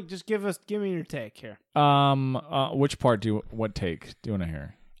tell me, just give me your take here. Which part what take do you want to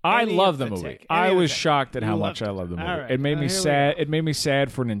hear? I Any love of the the movie. take. I Any of the was take. shocked at how You much loved I loved the movie. All right. It made me Here we sad. go. It made me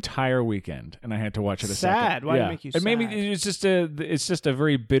sad for an entire weekend, and I had to watch it a second. Sad? Why did it make you It made me. sad? It's just a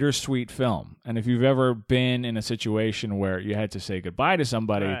very bittersweet film. And if you've ever been in a situation where you had to say goodbye to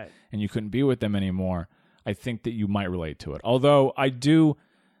somebody Right. and you couldn't be with them anymore, I think that you might relate to it. Although I do,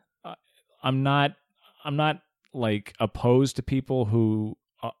 I'm not like opposed to people who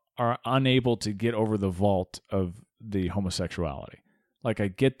are unable to get over the vault of the homosexuality. Like, I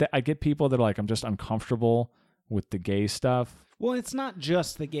get that. I get people that are like, I'm just uncomfortable with the gay stuff. Well, it's not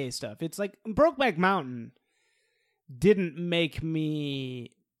just the gay stuff. It's like Brokeback Mountain didn't make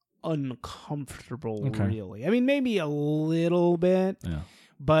me uncomfortable, really. I mean, maybe a little bit,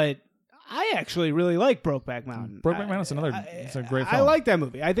 but I actually really like Brokeback Mountain. Brokeback Mountain's it's a great film. I like that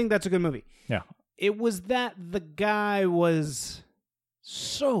movie. I think that's a good movie. Yeah. It was that the guy was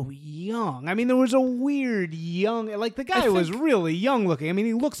so young. I mean, there was a weird young, like, the guy was really young looking. I mean,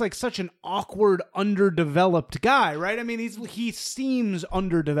 he looks like such an awkward, underdeveloped guy, right? I mean, he seems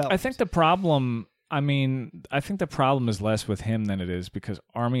underdeveloped. I think the problem is less with him than it is because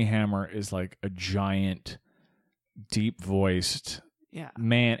Armie Hammer is like a giant, deep-voiced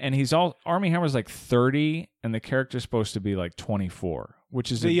man, and Armie Hammer's like 30, and the character's supposed to be like 24,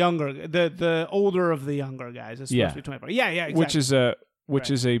 which is the older of the younger guys is supposed to be 24. Yeah, exactly. Which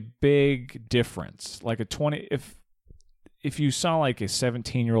is a big difference. Like a 20, if you saw like a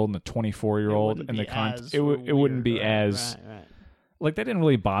 17-year-old and a 24-year-old in the context, it wouldn't be as right. Like, that didn't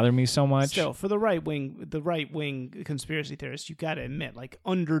really bother me so much. Still, for the right wing conspiracy theorists, you got to admit, like,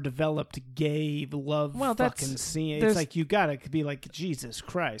 underdeveloped gay love fucking scene. It's like, you got to be like, Jesus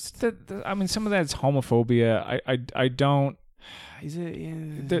Christ. I mean, some of that's homophobia. I don't. Is it?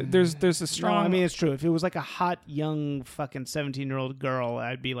 Yeah. There's a strong. No, I mean, it's true. If it was like a hot young fucking 17-year-old girl,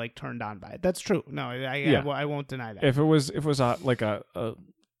 I'd be like turned on by it. That's true. No, I won't deny that. If it was like a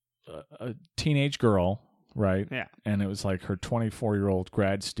a teenage girl, right? Yeah. And it was like her 24-year-old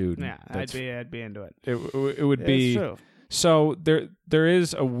grad student. Yeah, I'd be into it. It would be. It's true. So there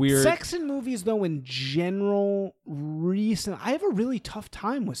is a weird sex in movies, though, in general. I have a really tough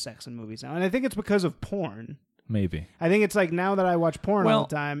time with sex in movies now, and I think it's because of porn. maybe. I think it's like now that I watch porn all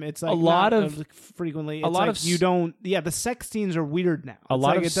the time, it's like a lot not of frequently. It's a lot like of you don't. Yeah, the sex scenes are weird now. A It's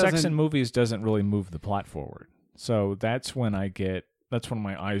lot like of sex in movies doesn't really move the plot forward. So that's when my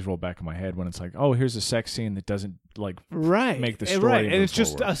eyes roll back in my head when it's like, oh, here's a sex scene that doesn't like make the story right, and move it's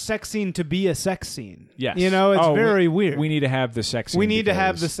just forward. a sex scene to be a sex scene. Yes, you know, it's very weird. We need to have the sex scene. We need to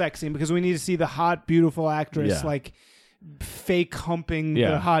have the sex scene because we need to see the hot, beautiful actress Yeah. like fake humping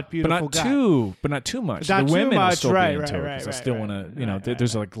the hot, beautiful but not guy. but not too much. Not the too women will much, still right, be into right, it right, because I right, still right, want to, right,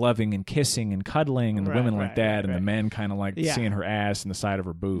 there's like loving and kissing and cuddling, and the women like that, and the men kind of like Yeah. seeing her ass and the side of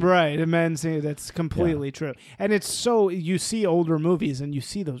her boob. Right, and men say that's completely true. And it's so you see older movies and you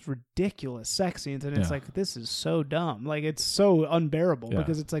see those ridiculous sex scenes, and it's Yeah. like this is so dumb. Like it's so unbearable Yeah.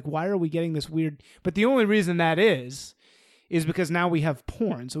 because it's like why are we getting this weird? But the only reason that is because now we have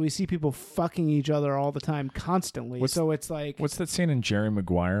porn, so we see people fucking each other all the time, constantly. So it's like What's that scene in Jerry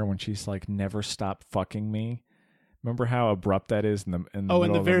Maguire when she's like, "Never stop fucking me"? Remember how abrupt that is in the in middle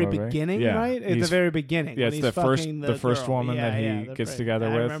the of very movie? beginning, Yeah. right? At the very beginning. Yeah, when it's he's the fucking first girl. woman that he that's gets right. together I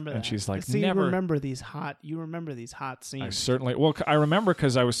with, remember and that. she's like, See, "Never." You remember these hot scenes. I certainly I remember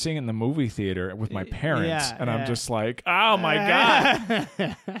because I was seeing it in the movie theater with my parents, and I'm just like, "Oh my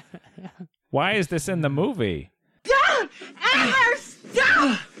god, why is this in the movie?" Don't ever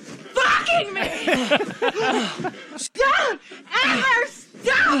stop fucking me! Don't ever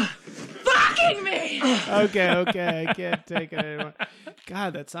stop fucking me! Okay, I can't take it anymore.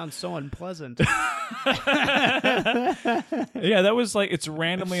 God, that sounds so unpleasant. Yeah, that was like it's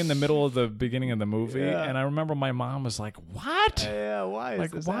randomly in the middle of the beginning of the movie, and I remember my mom was like, "What? Yeah, why is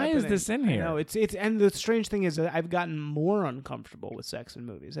Like, this why is happening? this in here?" No, it's and the strange thing is that I've gotten more uncomfortable with sex in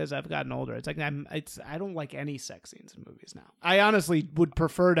movies as I've gotten older. It's like I don't like any sex scenes in movies now. I honestly would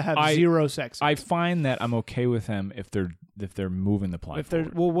prefer to have zero sex scenes. I find that I'm okay with them if they're moving the plot if they're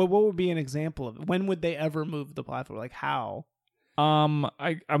forward. well, what would be an example of it? When would they ever move the plot forward? Like how?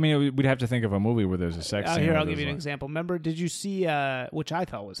 I mean, we'd have to think of a movie where there's a sex scene. Here, where I'll give there's you an like- example. Remember, did you see, which I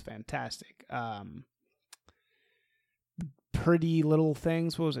thought was fantastic, Pretty Little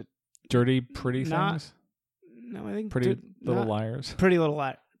Things? What was it? Dirty Pretty Not- Things? No, I think Pretty Little Liars? Pretty Little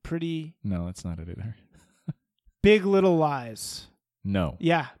Lies. Pretty No, that's not it either. Big Little Lies. No,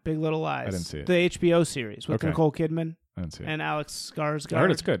 Yeah, Big Little Lies. I didn't see it. The HBO series with Okay. Nicole Kidman I didn't see it. and Alex Skarsgård. I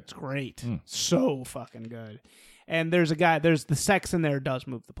heard it's good. It's great. Mm. So fucking good. And there's the sex in there does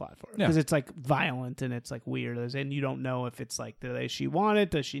move the plot forward Yeah. because it's like violent and it's like weird, and you don't know if it's like does she want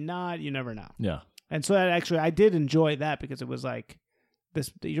it, does she not? You never know. Yeah. And so I did enjoy that because it was like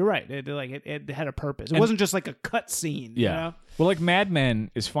this. You're right. It had a purpose. It wasn't just like a cut scene. Yeah. You know? Well, like Mad Men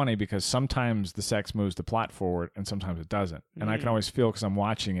is funny because sometimes the sex moves the plot forward and sometimes it doesn't. And I can always feel because I'm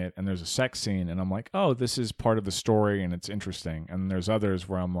watching it and there's a sex scene and I'm like, oh, this is part of the story and it's interesting. And there's others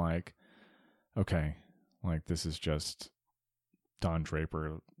where I'm like, okay, like this is just Don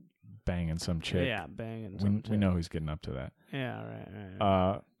Draper banging some chick. Yeah, banging. We know who's getting up to that. Yeah,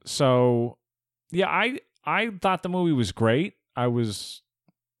 right. So yeah, I thought the movie was great. I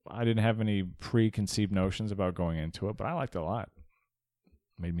didn't have any preconceived notions about going into it, but I liked it a lot.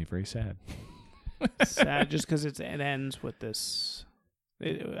 Made me very sad. Sad just because it ends with this.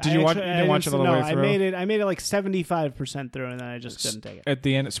 Did you watch it all the way through? I made it like 75% through, and then I just couldn't take it. At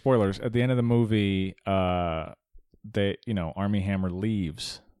the end, spoilers. At the end of the movie, Army Hammer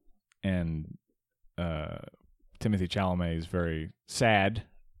leaves, and Timothy Chalamet is very sad.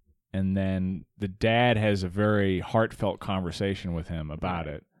 And then the dad has a very heartfelt conversation with him about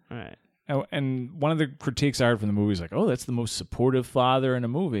it. Right. And one of the critiques I heard from the movie is like, oh, that's the most supportive father in a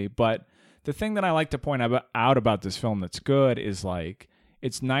movie. But the thing that I like to point out about this film that's good is like,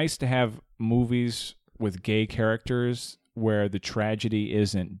 it's nice to have movies with gay characters where the tragedy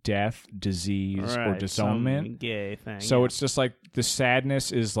isn't death, disease, or disownment. Some gay thing. So it's just like the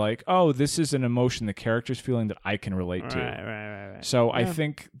sadness is like, oh, this is an emotion the character's feeling that I can relate to. Right. So I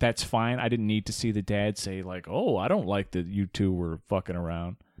think that's fine. I didn't need to see the dad say like, oh, I don't like that you two were fucking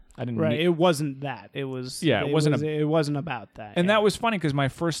around. I didn't. Right. It wasn't that. It was. Yeah. It wasn't about that. And yeah. that was funny because my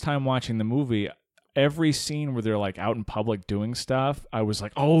first time watching the movie, every scene where they're like out in public doing stuff, I was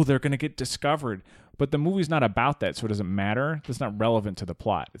like, oh, they're gonna get discovered. But the movie's not about that, so it doesn't matter. It's not relevant to the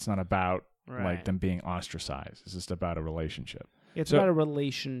plot. It's not about like them being ostracized. It's just about a relationship. It's about a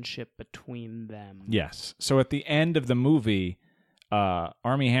relationship between them. Yes. So at the end of the movie,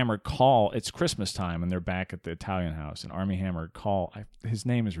 Army Hammer it's Christmas time, and they're back at the Italian house, and Army Hammer his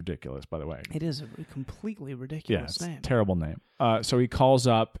name is ridiculous, by the way. It is a completely Yeah, ridiculous it's a name. terrible name. So he calls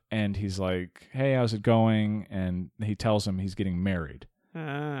up, and he's like, hey, how's it going? And he tells him he's getting married.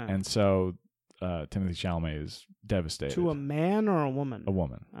 And so Timothy Chalamet is devastated. To a man or a woman? A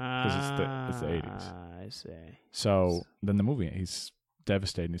woman. Because it's the 80s. I see. So then he's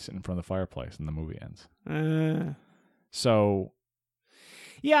devastated, and he's sitting in front of the fireplace, and the movie ends. So...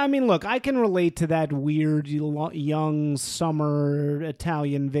 Yeah, I mean, look, I can relate to that weird young summer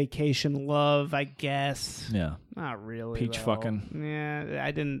Italian vacation love, I guess. Yeah. Not really. Peach though. fucking. Yeah,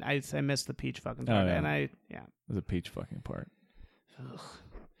 I didn't. I missed the peach fucking Oh, part. yeah. And There's a peach fucking part. Ugh.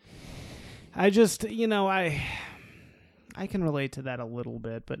 I just, I can relate to that a little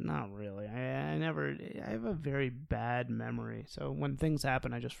bit, but not really. I have a very bad memory. So when things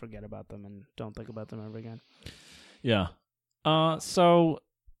happen, I just forget about them and don't think about them ever again. Yeah. So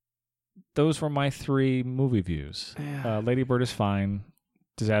those were my 3 movie views. Yeah. Lady Bird is fine.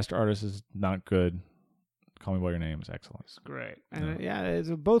 Disaster Artist is not good. Call Me by Your Name is excellent. It's great. And it's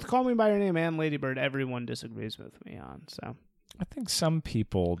both Call Me by Your Name and Lady Bird, everyone disagrees with me on. So I think some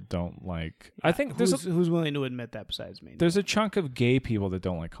people don't like. I think who's willing to admit that besides me? There's a chunk of gay people that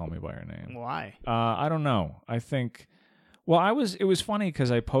don't like Call Me by Your Name. Why? I don't know. I think. Well, it was funny because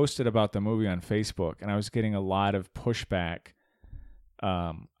I posted about the movie on Facebook, and I was getting a lot of pushback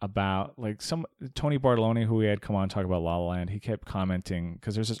about like Tony Bartolone, who we had come on and talk about La La Land. He kept commenting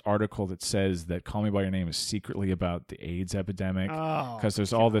because there's this article that says that Call Me by Your Name is secretly about the AIDS epidemic because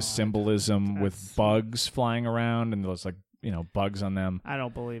there's all this symbolism with bugs flying around, and there's like bugs on them. I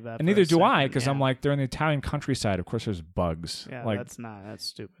don't believe that. And neither do I, because I'm like, they're in the Italian countryside. Of course, there's bugs. Yeah, like, that's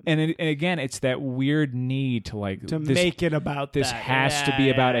stupid. And again, it's that weird need to make it about this that. has to be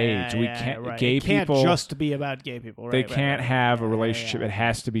about AIDS. We can't. Right. Gay it can't people just be about gay people. Right, they can't have a relationship. It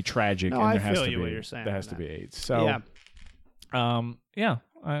has to be tragic. No, and I there has feel to you be, what you're saying there has on to that. be AIDS. So,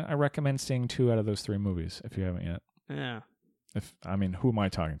 I recommend seeing 2 out of those 3 movies if you haven't yet. Yeah. Who am I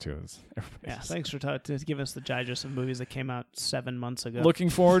talking to? Thanks for to give us the digest of movies that came out 7 months ago. Looking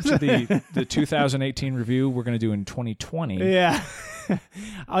forward to the 2018 review we're going to do in 2020. Yeah.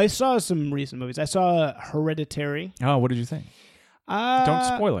 I saw some recent movies. I saw Hereditary. Oh, what did you think?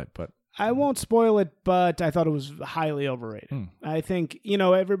 Don't spoil it, but... I won't spoil it, but I thought it was highly overrated. I think,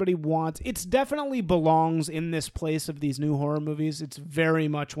 everybody it's definitely belongs in this place of these new horror movies. It's very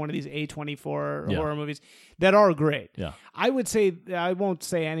much one of these A24 horror movies that are great. Yeah. I would say, I won't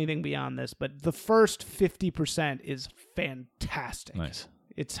say anything beyond this, but the first 50% is fantastic. Nice.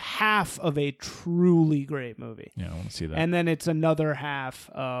 It's half of a truly great movie. Yeah, I want to see that. And then it's another half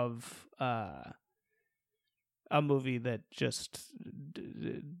of a movie that just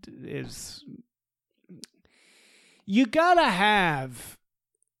is... You gotta have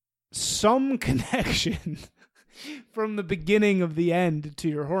some connection from the beginning of the end to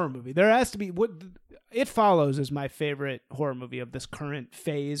your horror movie. There has to be... It Follows is my favorite horror movie of this current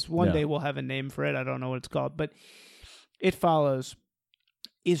phase. One day we'll have a name for it. I don't know what it's called. But It Follows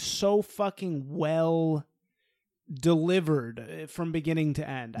is so fucking well delivered from beginning to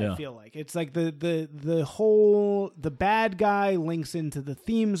end. I feel like it's like the whole bad guy links into the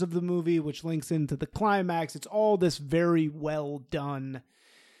themes of the movie, which links into the climax. It's all this very well done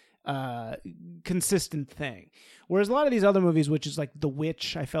consistent thing, whereas a lot of these other movies, which is like The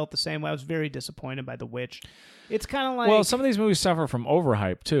Witch, I felt the same way. I was very disappointed by The Witch. It's kind of like, well, some of these movies suffer from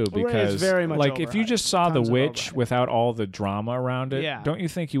overhype too, because it's very much like if you just saw Tons The of Witch overhype. without all the drama around it, don't you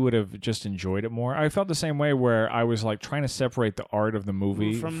think you would have just enjoyed it more? I felt the same way, where I was like trying to separate the art of the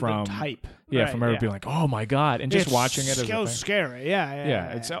movie from the hype. Yeah, Right, from everybody being like, "Oh my god," and just watching it as so a thing. scary.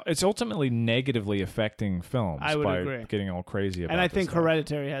 Yeah. It's ultimately negatively affecting films I would by agree. getting all crazy about it. And I think stuff.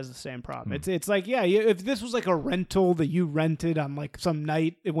 Hereditary has the same problem. It's like, if this was like a rental that you rented on like some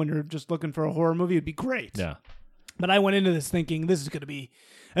night when you're just looking for a horror movie, it'd be great. Yeah. But I went into this thinking this is going to be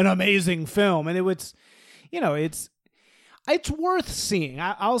an amazing film, and it's worth seeing.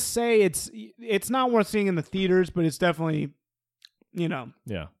 I'll say it's not worth seeing in the theaters, but it's definitely,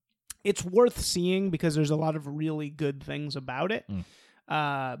 it's worth seeing because there's a lot of really good things about it.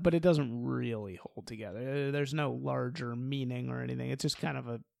 But it doesn't really hold together. There's no larger meaning or anything. It's just kind of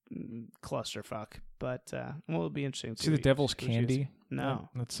a clusterfuck. But it'll be interesting to see The Devil's Candy. No,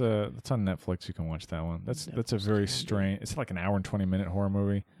 that's on Netflix. You can watch that one. That's a very strange. It's like an hour and 20-minute horror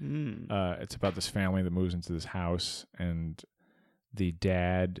movie. It's about this family that moves into this house, and the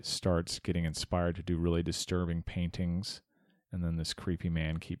dad starts getting inspired to do really disturbing paintings, and then this creepy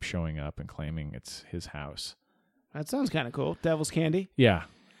man keeps showing up and claiming it's his house. That sounds kind of cool. Devil's Candy. Yeah.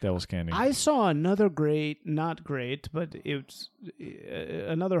 Devil's Candy. I saw another not great, but it's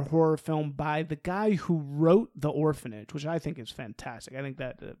another horror film by the guy who wrote The Orphanage, which I think is fantastic. I think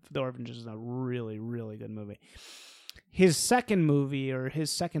that The Orphanage is a really, really good movie. His second movie, or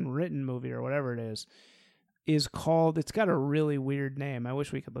his second written movie, or whatever it is called, it's got a really weird name. I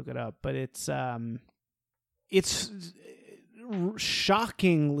wish we could look it up, but it's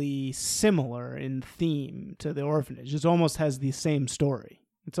shockingly similar in theme to The Orphanage. It almost has the same story.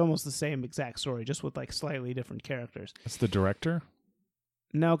 It's almost the same exact story, just with like slightly different characters. That's the director?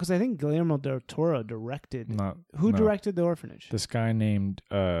 No, because I think Guillermo del Toro directed. Who no. directed The Orphanage? This guy named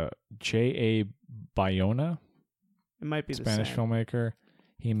J.A. Bayona. It might be Spanish the same. filmmaker.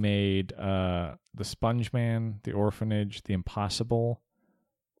 He made The Sponge Man, The Orphanage, The Impossible,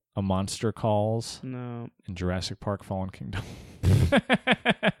 A Monster Calls, No. and Jurassic Park Fallen Kingdom.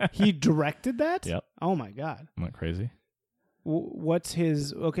 He directed that? Yep. Oh my God. Am I crazy? What's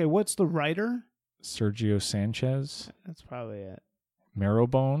the writer? Sergio Sanchez. That's probably it.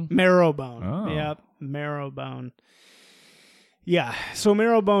 Marrowbone. Marrowbone. Oh. Yep. Marrowbone. Yeah. So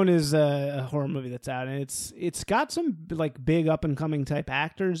Marrowbone is a horror movie that's out, and it's got some like big up and coming type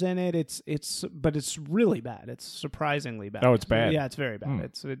actors in it. But it's really bad. It's surprisingly bad. Oh, it's bad. Yeah, it's very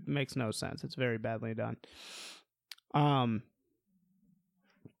bad. It makes no sense. It's very badly done.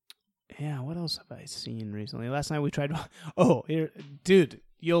 Yeah, what else have I seen recently? Last night we tried. Oh, here, dude,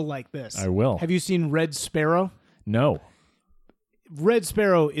 you'll like this. I will. Have you seen Red Sparrow? No. Red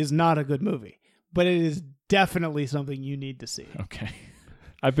Sparrow is not a good movie, but it is definitely something you need to see. Okay.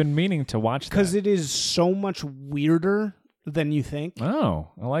 I've been meaning to watch that. Because it is so much weirder than you think. Oh,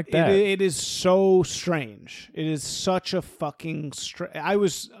 I like that. It is so strange. It is such a fucking... I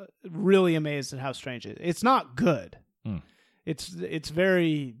was really amazed at how strange it is. It's not good. It's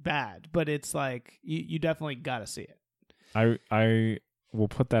very bad, but it's like you definitely got to see it. I will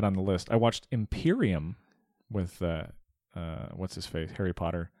put that on the list. I watched Imperium with what's his face, Harry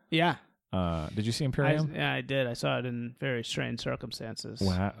Potter. Yeah. Did you see Imperium? I did. I saw it in very strange circumstances.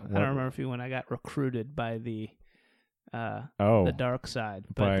 What? I don't remember when I got recruited by the dark side,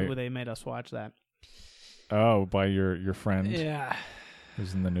 but they made us watch that. Oh, by your friend. Yeah.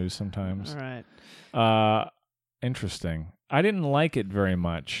 Who's in the news sometimes. All right. Interesting. I didn't like it very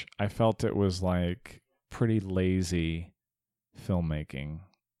much. I felt it was like pretty lazy filmmaking.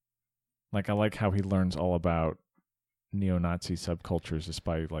 Like I like how he learns all about neo-Nazi subcultures just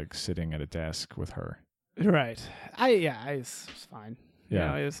by like sitting at a desk with her. Right. It's fine.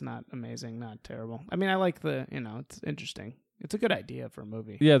 Yeah. It's not amazing, not terrible. I mean, I like it's interesting. It's a good idea for a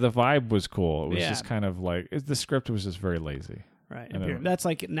movie. Yeah, the vibe was cool. It was just kind of like the script was just very lazy. Right. That's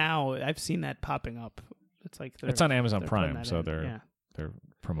like now I've seen that popping up. It's like it's on Amazon Prime, so they're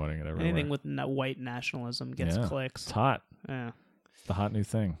promoting it everywhere. Anything with white nationalism gets clicks. It's hot. Yeah. It's the hot new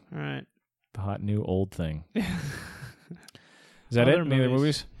thing. All right. The hot new old thing. Is that it? Any other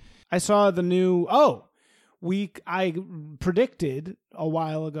movies? I saw the new... I predicted a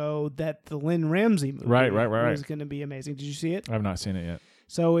while ago that the Lynn Ramsey movie was going to be amazing. Did you see it? I've not seen it yet.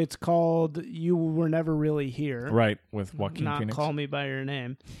 So it's called You Were Never Really Here. Right, with Joaquin Not Phoenix. Call Me By Your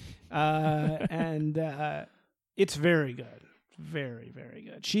Name. And it's very good. Very, very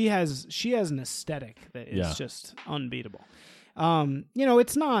good. She has an aesthetic that is just unbeatable.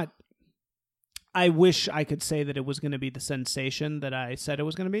 It's not... I wish I could say that it was going to be the sensation that I said it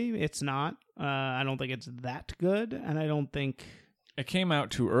was going to be. It's not. I don't think it's that good, and I don't think... It came out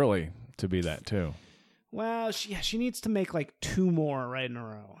too early to be that, too. Well, she needs to make like 2 more right in a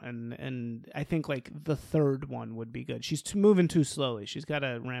row, and I think like the third one would be good. She's moving too slowly. She's got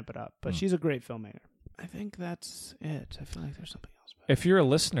to ramp it up, but she's a great filmmaker. I think that's it. I feel like there's something else. If you're a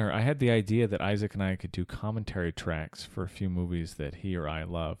listener, I had the idea that Isaac and I could do commentary tracks for a few movies that he or I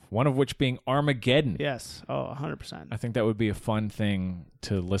love, one of which being Armageddon. Yes. Oh, 100%. I think that would be a fun thing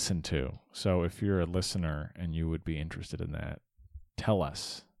to listen to. So if you're a listener and you would be interested in that, tell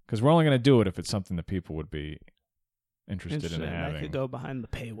us. Because we're only going to do it if it's something that people would be interested in having. I could go behind the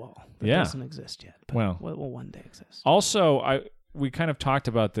paywall. That doesn't exist yet. But well, will one day exist. Also, we kind of talked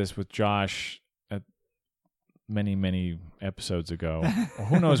about this with Josh at many episodes ago.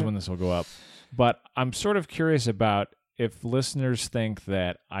 Who knows when this will go up? But I'm sort of curious about if listeners think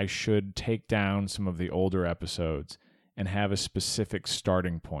that I should take down some of the older episodes and have a specific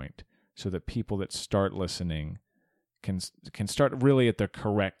starting point so that people that start listening can start really at the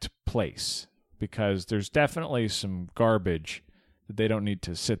correct place, because there's definitely some garbage that they don't need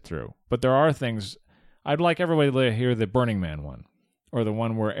to sit through. But there are things I'd like everybody to hear: the Burning Man one, or the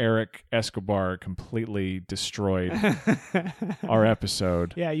one where Eric Escobar completely destroyed our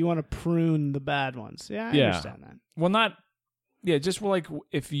episode. Yeah, you want to prune the bad ones. Yeah, I understand that. Well, not Yeah, just like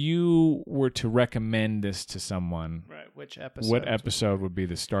if you were to recommend this to someone, Right. Which episode? what episode would be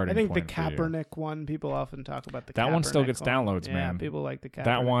the starting I think point the for you? Kaepernick one. People often talk about the That one still Kaepernick gets one. downloads, yeah, man. people like the Kaepernick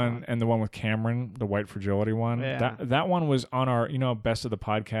That one and the one with Cameron, the white fragility one. Yeah. That one was on our, best of the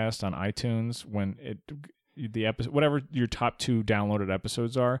podcast on iTunes when the episode, whatever your top 2 downloaded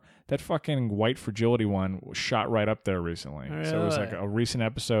episodes are. That fucking white fragility one was shot right up there recently. So it was like Really? a recent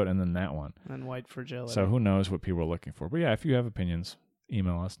episode and then that one. and white fragility. So who knows what people are looking for? But yeah, if you have opinions,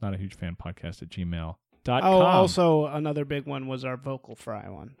 email us. Not a huge fan podcast @gmail.com. also another big one was our Vocal Fry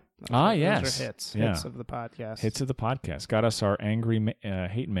one. Those yes. are hits Yeah. of the podcast. Hits of the podcast got us our angry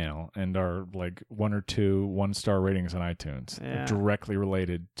hate mail and our like 1 or 2 1-star ratings on iTunes. Yeah. Directly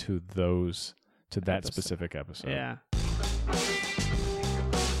related to that Episode. specific episode. Yeah.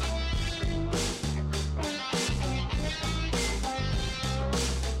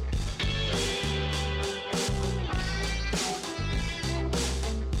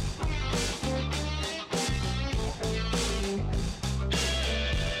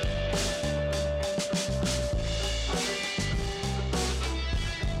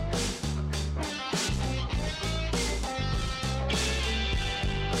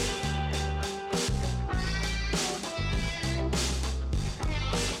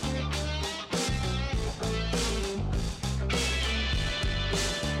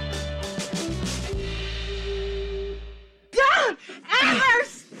 Stop! Ever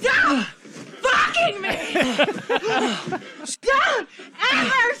stop fucking me! Stop!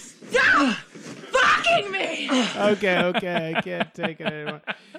 Ever stop fucking me! Okay, I can't take it anymore.